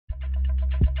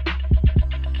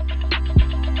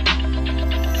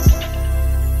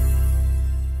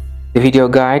video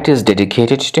guide is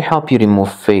dedicated to help you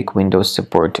remove fake Windows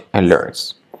support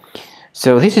alerts.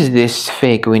 So this is this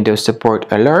fake Windows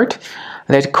support alert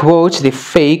that quotes the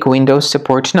fake Windows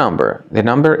support number. The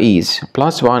number is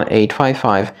 +1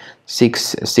 855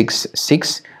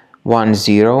 666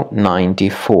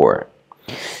 1094.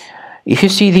 If you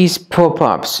see these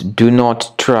pop-ups, do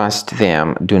not trust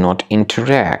them. Do not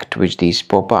interact with these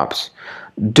pop-ups.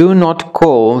 Do not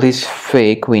call this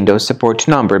fake Windows support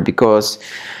number because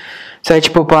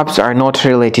such pop-ups are not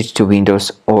related to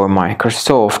Windows or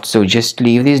Microsoft, so just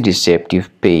leave this deceptive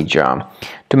page.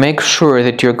 To make sure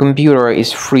that your computer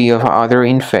is free of other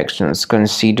infections,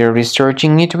 consider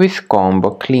researching it with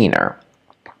Combo Cleaner.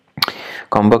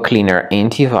 Combo Cleaner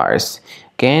Antivirus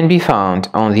can be found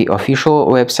on the official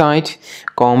website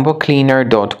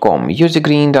combocleaner.com. Use the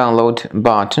green download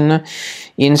button,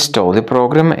 install the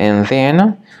program, and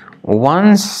then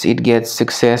once it gets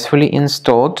successfully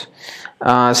installed,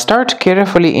 start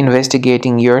carefully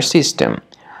investigating your system.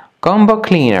 Combo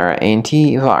Cleaner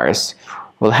Antivirus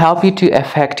will help you to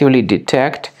effectively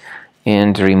detect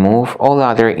and remove all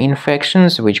other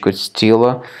infections which could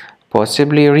still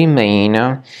possibly remain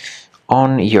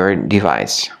on your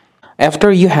device.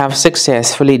 After you have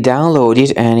successfully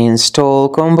downloaded and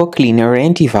installed Combo Cleaner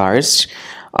Antivirus,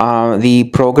 the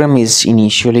program is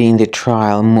initially in the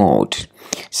trial mode,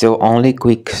 so only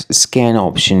quick scan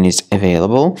option is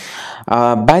available.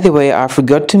 By the way, I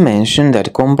forgot to mention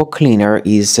that Combo Cleaner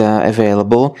is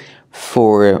available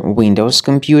for Windows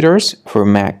computers, for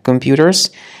Mac computers,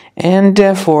 and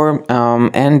for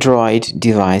Android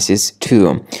devices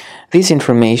too. This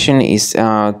information is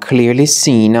clearly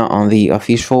seen on the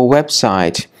official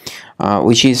website,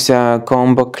 which is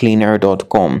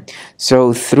combocleaner.com.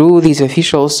 So through this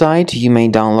official site, you may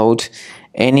download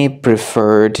any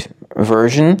preferred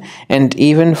version, and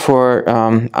even for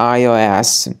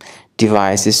iOS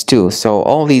devices too. So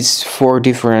all these 4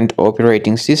 different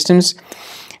operating systems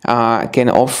can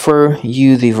offer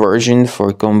you the version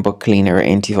for Combo Cleaner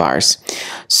Antivirus.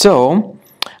 So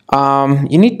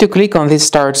you need to click on this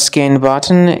Start Scan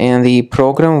button, and the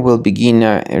program will begin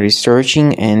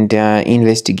researching and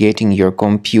investigating your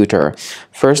computer.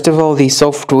 First of all, the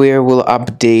software will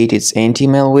update its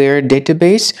anti-malware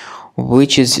database,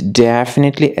 which is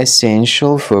definitely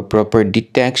essential for proper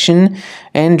detection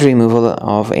and removal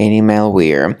of any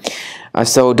malware.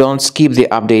 So don't skip the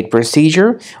update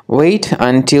procedure. Wait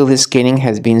until the scanning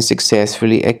has been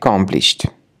successfully accomplished.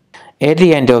 At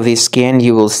the end of the scan,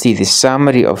 you will see the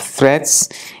summary of threats,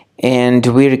 and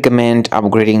we recommend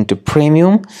upgrading to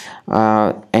Premium,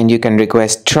 and you can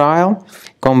request trial.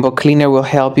 Combo Cleaner will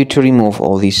help you to remove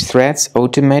all these threats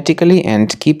automatically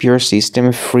and keep your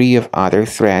system free of other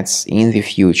threats in the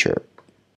future.